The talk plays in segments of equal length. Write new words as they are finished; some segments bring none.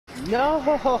No.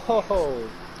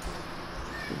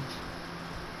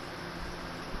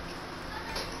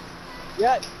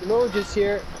 Yeah, Emoji's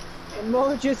here.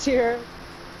 Emoji's here.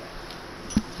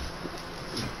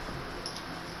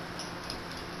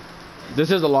 This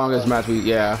is the longest match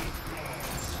yeah.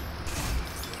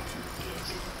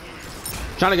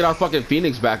 Trying to get our fucking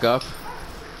Phoenix back up.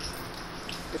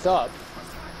 It's up.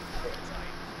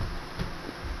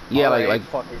 Yeah, right, like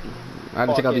I had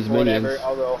to check out these minions.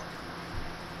 Whatever,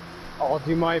 I'll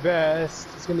do my best.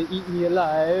 It's gonna eat me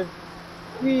alive.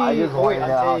 I just want to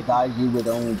know how Daiji with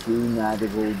only 2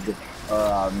 magical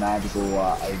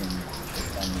items.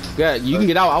 Yeah, you can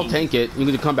get out. I'll tank it. You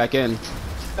can come back in.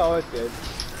 Oh, it's good.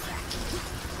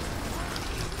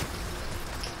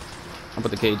 I'll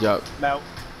put the cage up. No.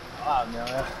 Oh,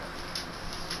 no.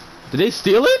 Did they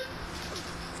steal it?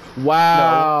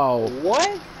 Wow. No.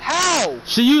 What? How?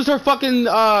 She used her fucking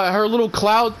her little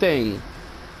cloud thing.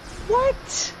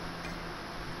 What?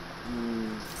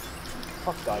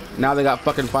 Fuck God. Now they got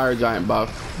fucking fire giant buff.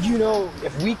 You know,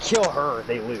 if we kill her,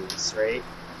 they lose, right?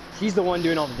 She's the one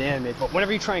doing all the damage, but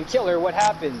whenever you try and kill her, what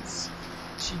happens?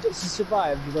 She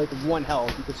survived with like 1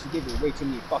 health because she gave her way too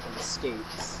many fucking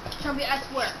escapes. Chubby, I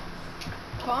swear.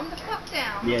 Calm the fuck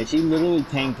down. Yeah, she literally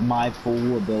tanked my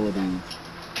full abilities.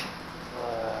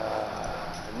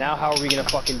 Now how are we gonna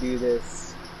fucking do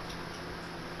this?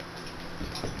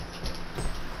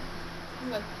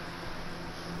 Look.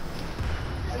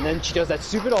 And then she does that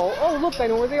stupid ult. Oh look, I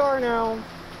know where they are now.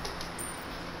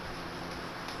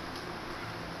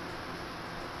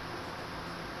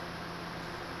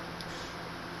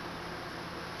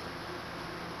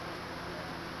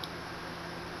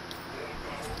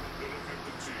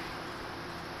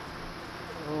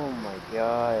 Oh my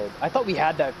god. I thought we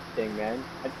had that thing, man.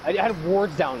 I had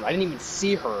wards down. I didn't even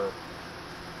see her.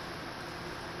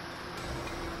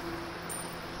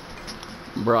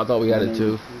 Bro, I thought we had it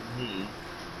too.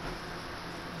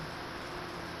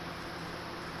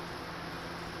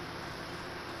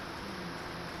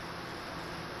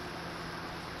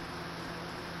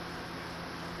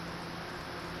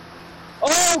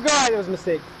 Oh god, it was a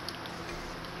mistake.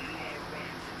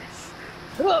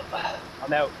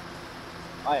 I'm out.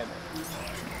 I am out.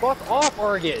 Fuck off,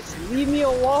 Argus. Leave me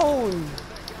alone.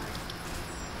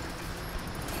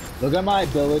 Look at my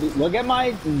ability. Look at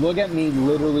me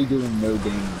literally doing no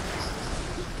damage.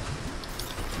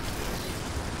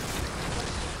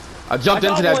 I jumped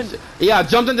into that. Yeah, I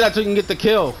jumped into that so you can get the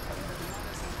kill.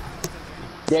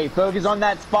 Yeah, focus on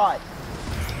that spot.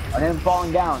 On him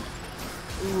falling down.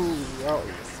 Ooh, oh.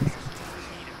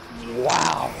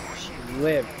 Wow, she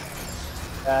lived.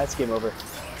 That's game over.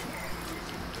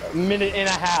 A minute and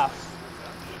a half.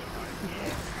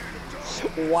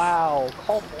 Wow,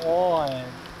 come on.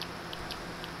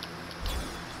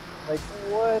 Like,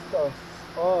 what the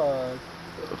fuck?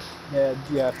 Yeah,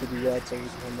 you have to do that so we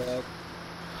can come back.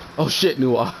 Oh shit,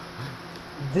 Nua.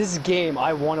 This game,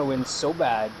 I want to win so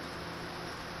bad.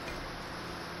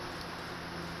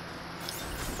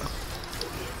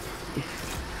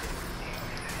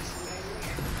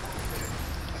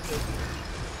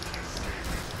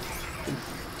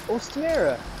 Oh,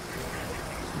 Stamera.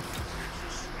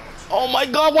 Oh my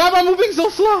god, why am I moving so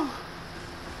slow?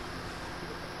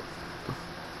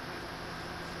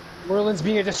 Merlin's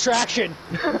being a distraction.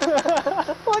 Look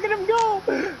at him go.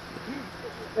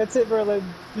 That's it, Merlin.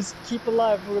 Just keep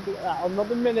alive for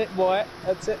another minute, boy.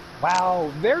 That's it. Wow,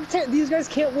 these guys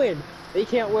can't win. They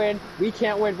can't win. We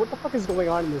can't win. What the fuck is going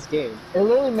on in this game? It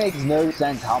literally makes no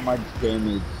sense how much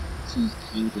damage she's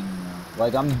tanking now.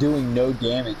 Like, I'm doing no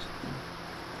damage.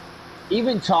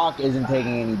 Even Chalk isn't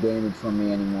taking any damage from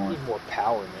me anymore. I need more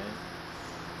power,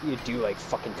 man. You do like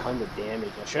fucking tons of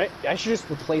damage. I should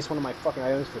just replace one of my fucking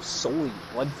items for solely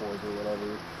Bloodforge or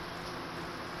whatever.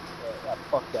 Yeah,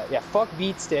 fuck that. Yeah, fuck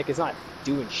Beat Stick. It's not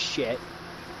doing shit.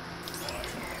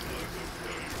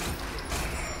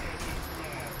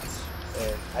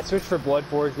 I switched for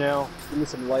Bloodforge now. Give me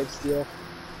some lifesteal.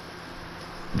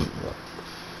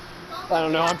 I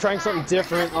don't know, I'm trying something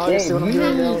different, honestly, what I'm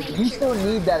doing now. You still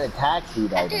need that attack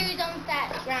speed After item. you're done with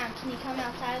that round, can you come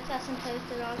outside with us and play with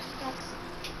the dogs?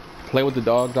 Play with the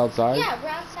dogs outside? Yeah, we're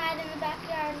outside in the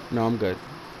backyard. No, I'm good.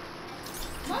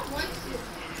 Mom wants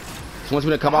to. She wants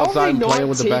me to come outside and play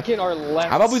with the back.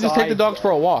 How about we just take the dogs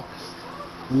for a walk?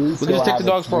 We can just take the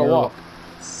dogs for a walk.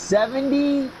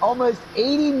 70, almost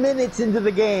 80 minutes into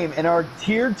the game, and our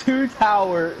tier 2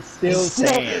 tower still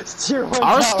stands.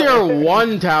 Our tier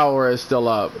 1 tower is still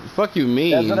up. Fuck you,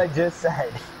 mean. That's what I just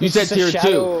said. You said tier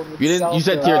 2. You didn't. You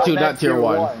said tier 2, not tier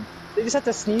 1. They just have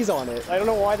to sneeze on it. I don't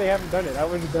know why they haven't done it. I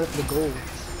would have done it for the gold.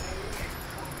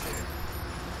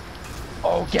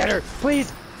 Oh, get her,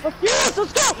 please. Yes,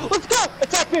 let's go! Let's go!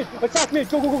 Attack mid! Attack mid!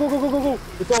 Go, go, go, go, go, go, go, go!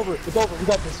 It's over. It's over. We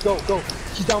got this. Go, go.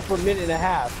 She's down for a minute and a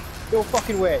half. No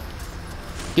fucking way.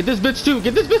 Get this bitch too.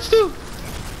 Get this bitch too.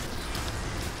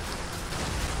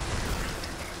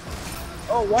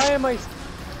 Oh, why am I...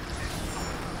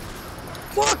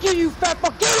 Fuck you, you fat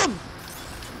fuck! Get him!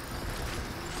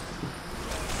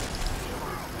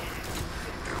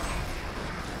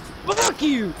 Fuck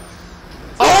you!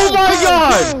 Oh my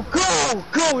god! Go!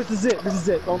 Go! This is it! This is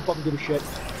it! Don't fucking give a shit.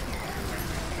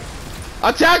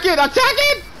 Attack it! Attack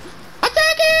it!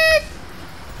 Attack it!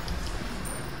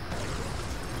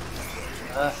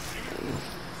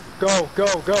 Go!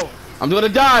 Go! Go! I'm gonna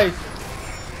die.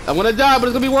 I'm gonna die, but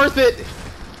it's gonna be worth it.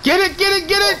 Get it! Get it!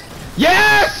 Get it!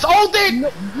 Yes! Hold it! No,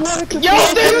 what?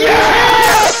 Hold it!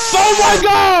 Yes! Oh my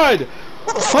god!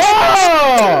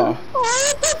 Oh!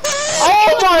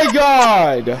 Oh my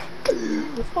god!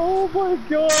 Oh my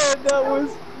god! That was...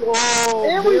 Oh,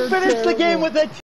 and we finished the game with a